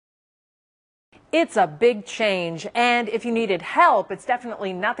It's a big change, and if you needed help, it's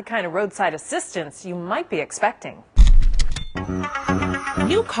definitely not the kind of roadside assistance you might be expecting.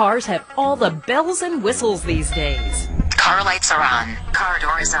 New cars have all the bells and whistles these days. Car lights are on, car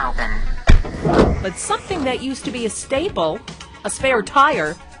doors open. But something that used to be a staple, a spare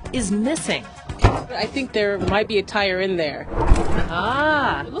tire, is missing. I think there might be a tire in there.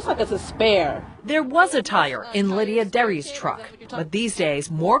 Ah. It looks like it's a spare. There was a tire in Lydia Derry's truck, but these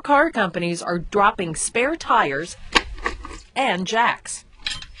days more car companies are dropping spare tires and jacks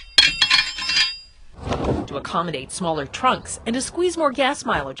to accommodate smaller trunks and to squeeze more gas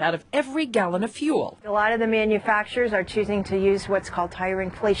mileage out of every gallon of fuel. A lot of the manufacturers are choosing to use what's called tire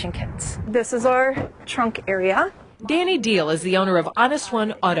inflation kits. This is our trunk area. Danny Deal is the owner of Honest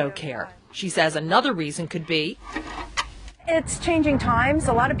One Auto Care. She says another reason could be it's changing times.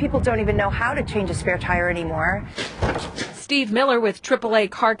 A lot of people don't even know how to change a spare tire anymore. Steve Miller with AAA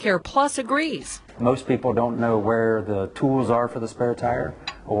Car Care Plus agrees. Most people don't know where the tools are for the spare tire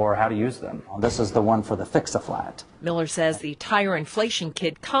or how to use them. This is the one for the Fix-A-Flat. Miller says the tire inflation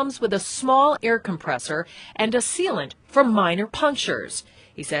kit comes with a small air compressor and a sealant for minor punctures.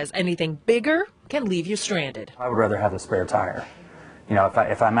 He says anything bigger can leave you stranded. I would rather have the spare tire. You know,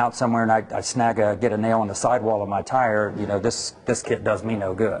 if I'm out somewhere and I get a nail in the sidewall of my tire, you know, this kit does me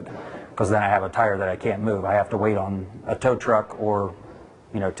no good, because then I have a tire that I can't move. I have to wait on a tow truck or,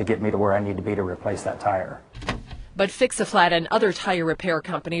 you know, to get me to where I need to be to replace that tire. But Fix-A-Flat and other tire repair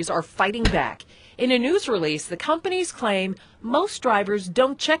companies are fighting back. In a news release, the companies claim most drivers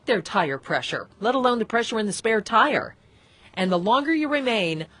don't check their tire pressure, let alone the pressure in the spare tire. And the longer you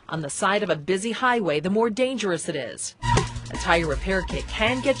remain on the side of a busy highway, the more dangerous it is. A tire repair kit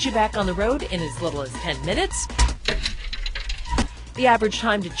can get you back on the road in as little as 10 minutes. The average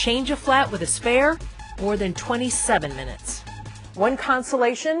time to change a flat with a spare, more than 27 minutes. One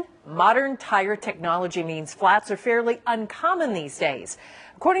consolation, modern tire technology means flats are fairly uncommon these days.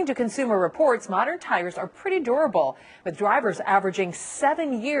 According to Consumer Reports, modern tires are pretty durable, with drivers averaging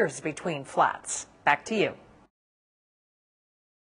 7 years between flats. Back to you.